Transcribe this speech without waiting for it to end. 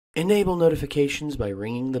Enable notifications by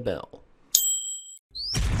ringing the bell.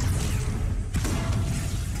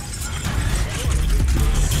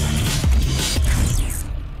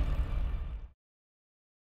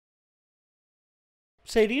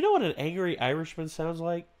 Say, do you know what an angry Irishman sounds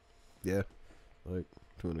like? Yeah, like,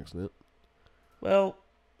 to an extent. Well,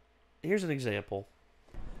 here's an example.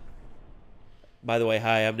 By the way,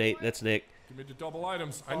 hi, I'm Nate. That's Nick. Give me the double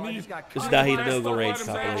items. I need. This is Daithi De Nogla Rage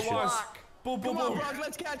Compilation. Boom, boom, boom.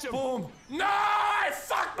 Let's catch him. Boom. No, I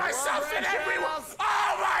fucked myself in everyone.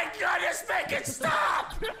 Oh my goodness, make it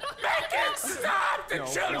stop. Make it stop. The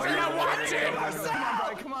children are watching.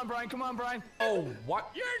 Come on, Brian. Come on, Brian. Oh, what?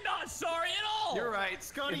 You're not sorry at all. You're right.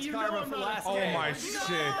 Scotty, It's you karma know for I'm last not. Oh my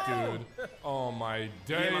shit, dude. Oh my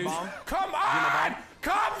days. my bomb? Come on.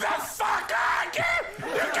 Come the fuck on, kid.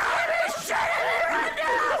 You gotta be shitting me right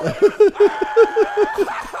now.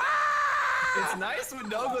 It's nice when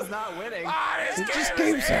Nogla's not winning. It just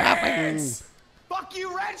keeps happening. Fuck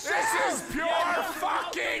you, Red Shell! This is pure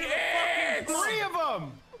fucking it. 3 of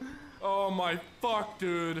them. Oh my fuck,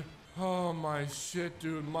 dude. Oh my shit,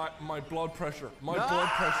 dude. My blood pressure. My blood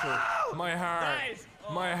pressure. My heart. Nice.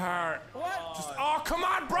 My heart. What? Just come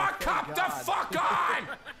on, Brock, come the fuck on!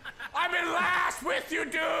 I'm in last with you,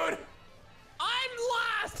 dude. I'm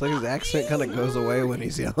last. It's like his accent kind of goes away when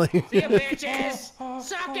he's yelling. You bitches.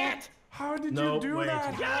 Suck it. How did you do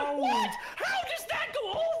that? Yeah, what? How does that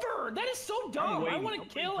go over? That is so dumb. I want to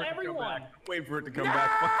kill everyone. Wait for it to come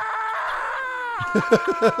back.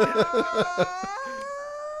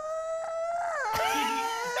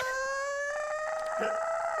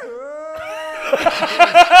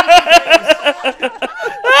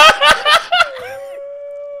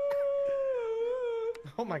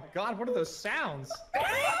 Oh my god, what are those sounds?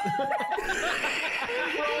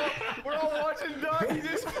 We're all watching Doug. He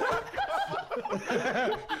just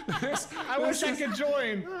I wish I could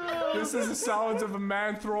join. This is the sounds of a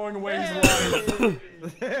man throwing away his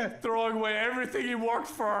life. Throwing away everything he worked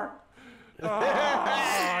for. Oh,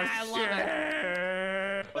 I love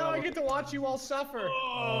shit. Now I get to watch you all suffer.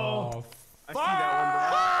 Oh, I see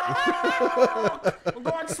that I'm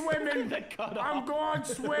going swimming. I'm going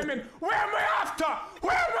swimming. Where am I off to?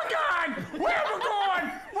 Where am I going? Where am I going?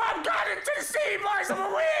 Well, I'm going into the sea, boys. I'm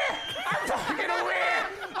away. I'm fucking away.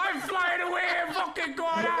 I'm flying away. I'm fucking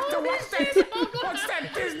going after what's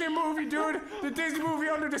that Disney movie, dude? The Disney movie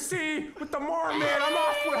Under the Sea with the mermaid. I'm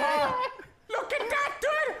off with her. Look at that,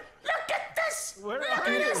 dude. Look at this! Look at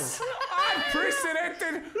this!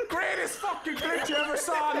 Unprecedented, greatest fucking glitch you ever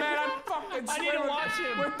saw, man! I'm fucking swimming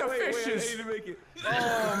with the fishes.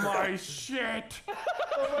 Oh my shit!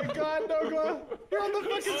 Oh my god, Nogla. You're on the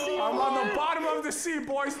fucking sea. I'm on the bottom of the sea,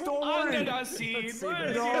 boys. Don't worry. Under the sea.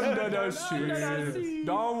 Under the sea.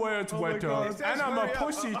 Down where it's wetter. And I'm a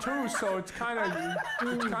pussy too, so it's kind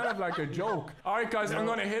of like a joke. All right, guys, I'm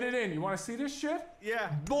gonna hit it in. You want to see this shit?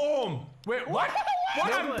 Yeah. Boom! Wait, what?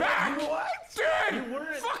 What? I'm back! What? Dude!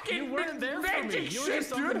 You weren't there for me. magic You were shit,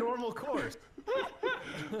 just on the dude! normal course.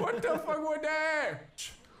 What the fuck was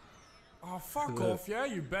that? Oh, fuck off, yeah?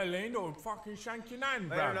 You bellend or fucking shank your nan,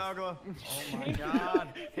 bro. Later, Nogla. Oh my god.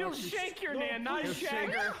 He'll shake your nan, not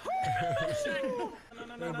shake her.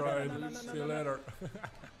 Hey, Brian. See you later.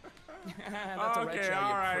 That's a red Okay, shell, you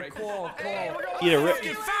alright, prick. cool. Eat a rip.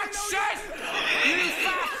 You fat shit! You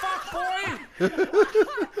fat fuck boy!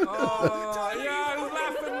 Oh, yeah, I was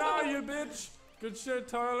laughing now, you bitch. Good shit,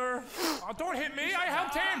 Tyler. Oh, don't hit me, I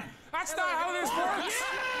helped him. That's not how this works.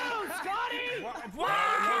 Scotty!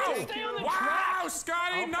 Wow! Stay on the Wow,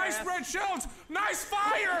 Scotty, nice red shells. Nice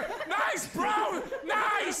fire. Nice, bro.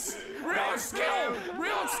 Nice. Real skill.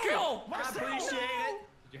 Real skill. I appreciate it.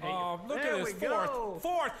 Oh, look There at this. we go.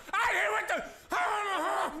 Fourth. I hit with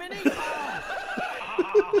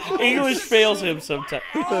the... English fails him sometimes.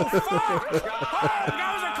 Oh, fuck. Oh,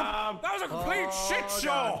 that was a complete shit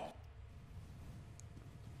show.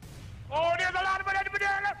 Oh, there's a lot of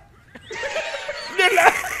banana.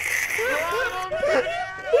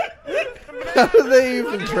 How do they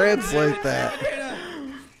even translate that?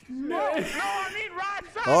 No, I mean right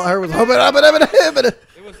side. All I heard was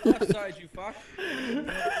It was left side, you fuck.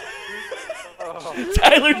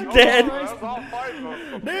 Tyler's dead.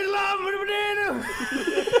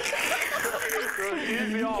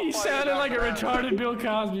 He sounded like a retarded Bill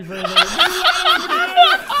Cosby for a minute.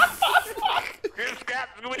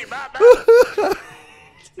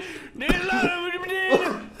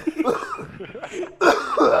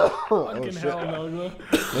 Fucking hell, Nogla.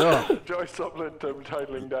 Joy Supplement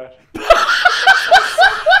titling that.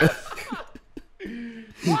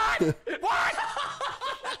 What? What?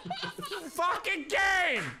 Fucking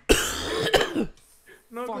game!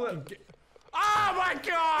 Fucking game. Oh my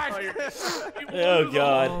god! Oh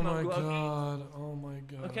God. Oh my god. Oh my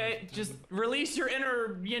god. Okay, just release your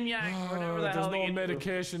inner yin yang. Whatever the There's hell no you do.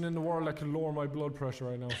 medication in the world that can lower my blood pressure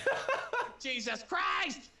right now. Jesus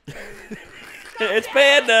Christ! It's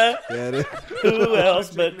Panda. Get it? Who else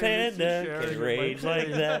but Literally Panda sharing can my rage like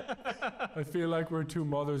pain. that? I feel like we're two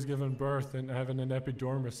mothers giving birth and having an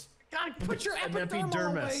epidermis. God, put your epidermal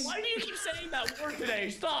away. Why do you keep saying that word today?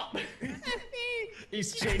 Stop.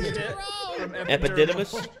 He's changed it from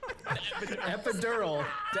Epididymis? epidural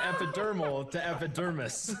to epidermal to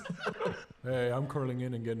epidermis. Hey, I'm curling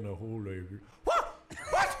in and getting a whole leg. What?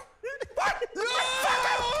 What? What?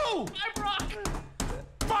 No! I'm Brock.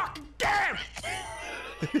 Fuck! Damn!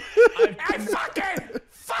 I fucking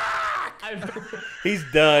fuck! He's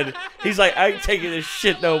done. He's like, I ain't taking this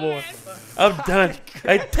shit no more. I'm done.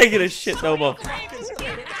 I ain't taking this shit no more.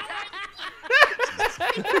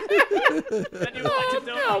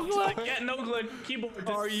 Get Nogla keyboard.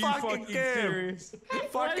 Are you fucking serious?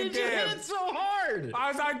 Why did you hit it so hard?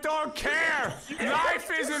 I don't care. Life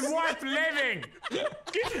isn't worth living.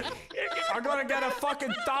 I'm gonna get a fucking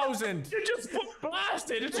 1,000. You just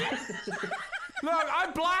blasted. Look,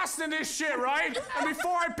 I'm blasting this shit, right? And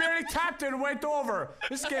before I barely tapped it, it went over.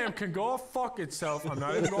 This game can go fuck itself. I'm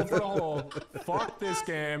not even going for the hole. Fuck this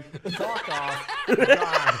game. Fuck off. I'm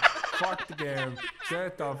gone. Fuck the game.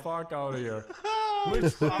 Get the fuck out of here.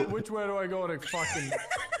 Which way do I go to fucking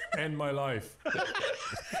end my life?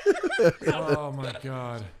 Oh my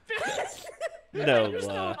god. No.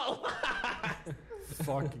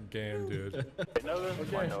 Fucking game, dude.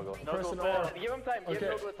 Nogla. Press an R. Give him time.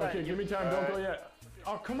 Okay, give me time. Don't go yet.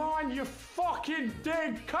 Oh, come on, you fucking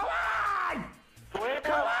dig. Come on! Come on,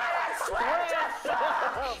 I swear to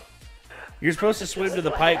fuck! You're supposed to swim to the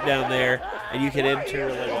pipe down there, and you can enter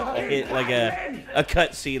like a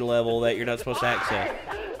cutscene level that you're not supposed to access.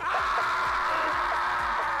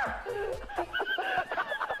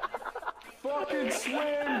 Fucking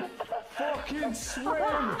swim! Fucking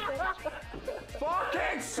swim!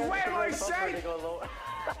 Fucking swim, I say!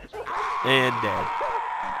 And dead.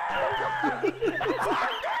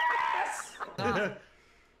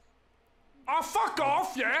 Oh, fuck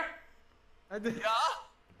off, yeah?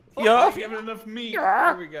 Yeah. Give it enough meat.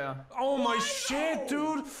 There we go. Oh my shit,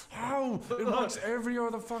 dude! How? It works every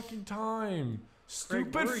other fucking time.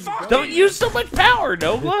 Stupid fuck! Don't use so much power,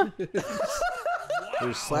 Nogla.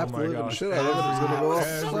 They slapped the my living God. shit out of it. It's gonna go off.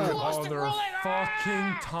 Every Front. other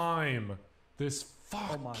fucking time. This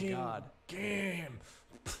Oh my fucking god. game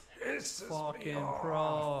pisses me Fucking off.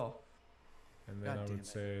 pro. And then God I damn would it.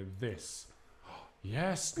 say this.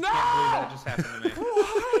 Yes. I can't believe that just happened to me.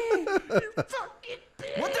 Why? You fucking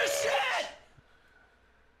bitch. What the shit?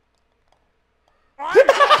 What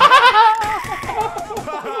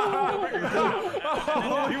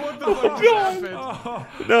the fuck happened? I'm not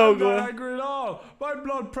Nogla. angry at all. My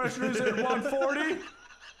blood pressure is at 140.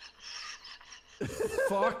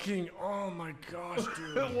 Fucking, oh my gosh,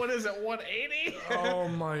 dude. What is it, 180? Oh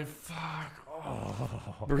my fuck.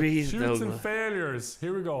 Oh. Breathe, Shoots and Nogla. failures.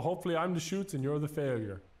 Here we go. Hopefully I'm the shoots and you're the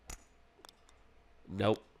failure.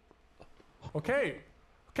 Nope. Okay.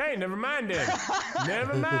 Okay, never mind then.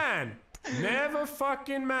 Never mind. Never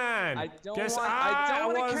fucking mind. I don't Guess want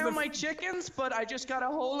was to count the my chickens, but I just got a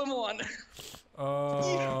hole in one.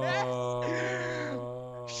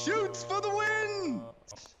 Shoots for the win!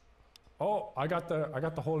 Oh, I got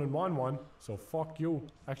the hole in one. So fuck you.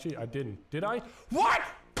 Actually, I didn't. Did I? What?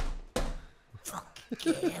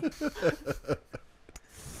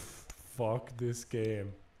 Fuck this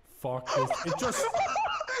game. Fuck this. It just.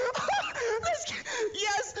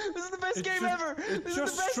 Yes! This is the best game ever! It This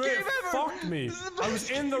just is the best straight game ever! fucked me. This is the I was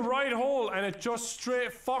best in the right hole and it just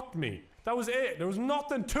straight fucked me. That was it. There was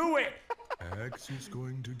nothing to it. X is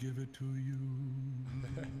going to give it to you.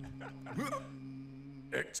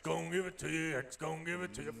 X gon' give it to you. X gon' give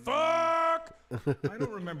it to you. Fuck! I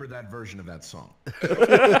don't remember that version of that song.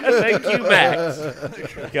 Thank you, Max.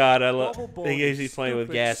 God, I love. Bubble He boy, he's playing with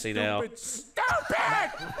stupid, Gassy now.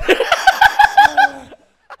 Stupid!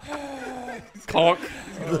 Conk.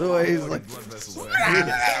 The way he's like, Blood vessels.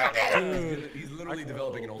 He's literally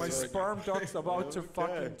developing an My ulcer. sperm duct's about to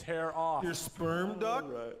fucking tear off. Your sperm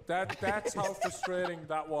duct? That's how frustrating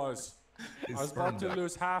that was. I was about to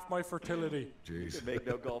lose half my fertility. Jeez. Make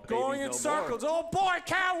no golf Going in circles. Oh boy,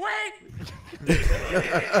 can't wait!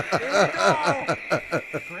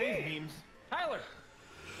 Grave memes. Tyler.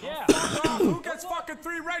 Yeah. Fuck off. Who gets fucking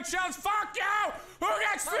 3 red shells? Fuck you! Who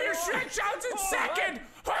gets 3 red shells in second?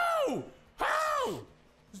 Who? Who?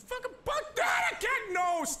 Just fucking put that again.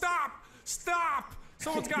 No, stop. Stop.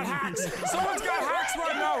 Someone's got hacks. Someone's got hacks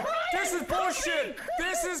right now. This is bullshit.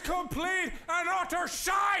 This is complete and utter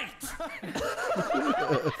shite.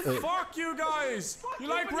 Fuck you guys. You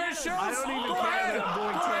like red shells? I don't even Go care ahead. about Go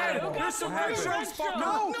going ahead. terrible. Here's some red shells. Fuck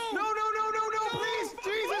No, please,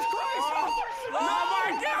 Jesus Christ! Oh my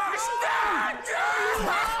gosh.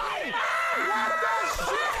 What the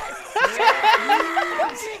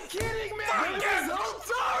shit? Kidding me?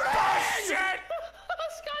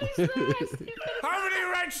 How many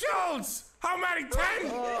red shells? How many? 10?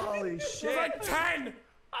 Holy It's shit. like 10.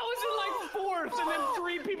 I was in like fourth, and then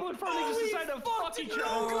 3 people in front of me just decided to fuck each other.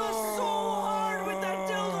 so hard with that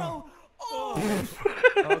dildo.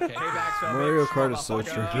 Okay. Mario Kart is so Yeah,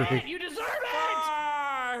 triggering. you deserve it!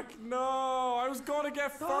 Fuck. No. I was going to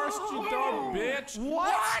get first, you dumb bitch.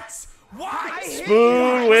 What? What?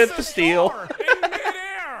 Spoon with the steel. In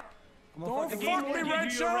midair. Don't Game fuck one, me, you red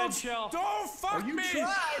do your red shells. shell. Don't fuck me.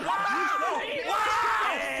 tried. Wow.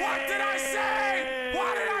 What did I say?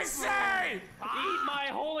 What did I say? Eat my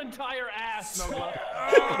whole entire ass, Nogla.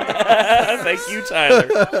 Thank you, Tyler.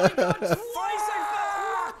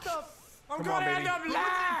 I'm going to end up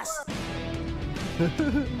last.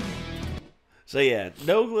 So yeah,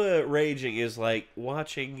 Nogla raging is like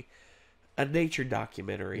watching a nature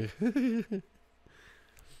documentary.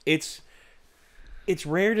 It's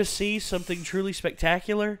rare to see something truly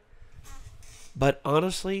spectacular, but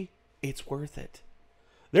honestly, it's worth it.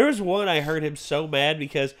 There was one I heard him so mad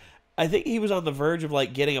because I think he was on the verge of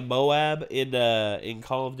like getting a Moab in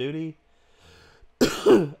Call of Duty,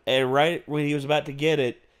 and right when he was about to get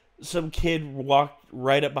it, some kid walked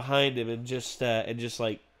right up behind him and just pegged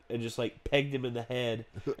him in the head,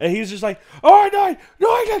 and he was just like, "Oh, I died! No,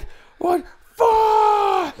 I died! What?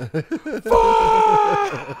 Fuck!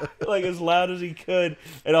 Like as loud as he could,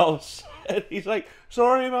 and all of a sudden he's like,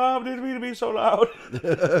 "Sorry, Mom, didn't mean to be so loud."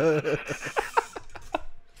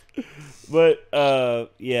 But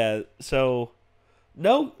yeah. So,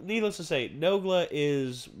 needless to say, Nogla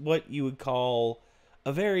is what you would call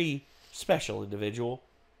a very special individual.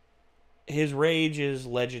 His rage is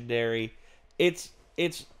legendary. It's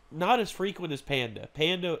not as frequent as Panda.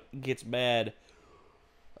 Panda gets mad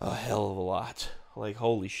a hell of a lot. Like,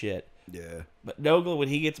 holy shit. Yeah. But Nogla, when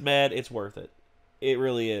he gets mad, it's worth it. It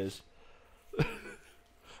really is.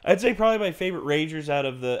 I'd say probably my favorite ragers out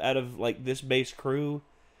of like this base crew,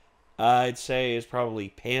 I'd say is probably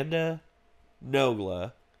Panda,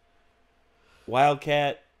 Nogla,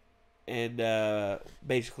 Wildcat, and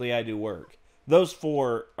basically I Do Work. Those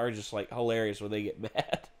 4 are just like hilarious when they get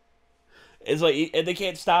mad. It's like, and they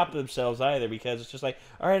can't stop themselves either because it's just like,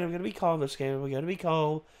 all right, I'm gonna be calm this game. I'm gonna be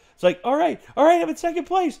calm. It's like, all right, I'm in second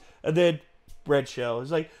place, and then Red Shell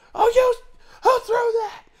is like, who threw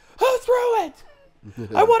that? Who threw it?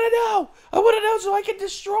 I want to know so I can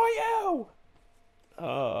destroy you.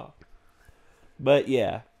 But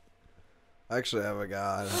yeah. I actually have a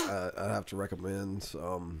guy I have to recommend.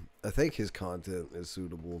 I think his content is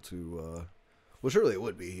suitable to. Well, surely it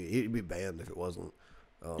would be. He'd be banned if it wasn't.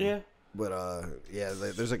 Yeah. But yeah,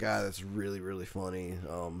 there's a guy that's really, really funny.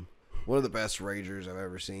 One of the best ragers I've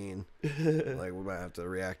ever seen. Like, we might have to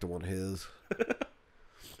react to one of his.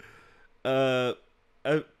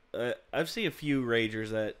 I've seen a few ragers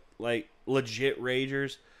that like legit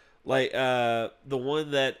ragers. Like the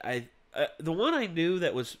one I knew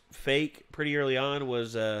that was fake pretty early on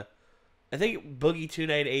was I think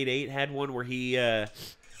Boogie2988 had one where he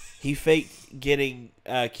faked getting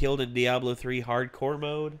killed in Diablo 3 hardcore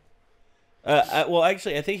mode. Well,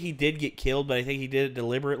 actually, I think he did get killed, but I think he did it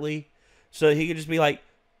deliberately, so he could just be like,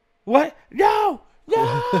 "What? No!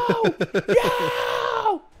 No!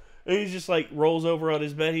 No!" And he just like rolls over on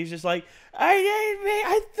his bed. He's just like,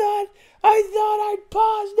 I thought I'd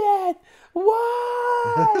paused it.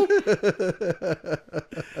 Why?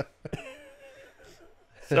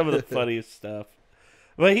 Some of the funniest stuff.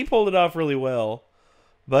 But he pulled it off really well.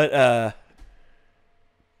 But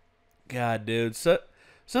God, dude, some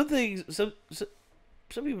things, some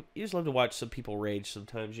people, you just love to watch some people rage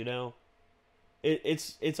sometimes, you know?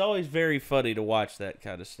 It's always very funny to watch that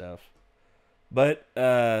kind of stuff. But,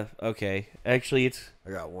 okay. Actually,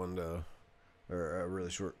 I got one, or a really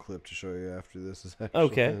short clip to show you after this. Is actually,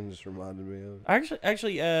 okay. It just reminded me of it.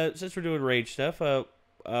 Actually, since we're doing rage stuff,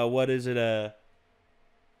 what is it,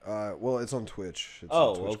 well, it's on Twitch. It's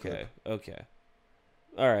oh, a Twitch okay. clip. Okay.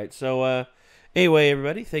 All right. So, anyway,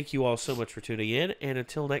 everybody, thank you all so much for tuning in. And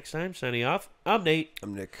until next time, signing off, I'm Nate.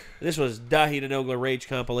 I'm Nick. This was Daithi De Nogla Rage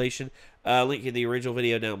Compilation. Link in the original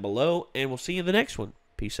video down below. And we'll see you in the next one.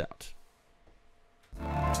 Peace out.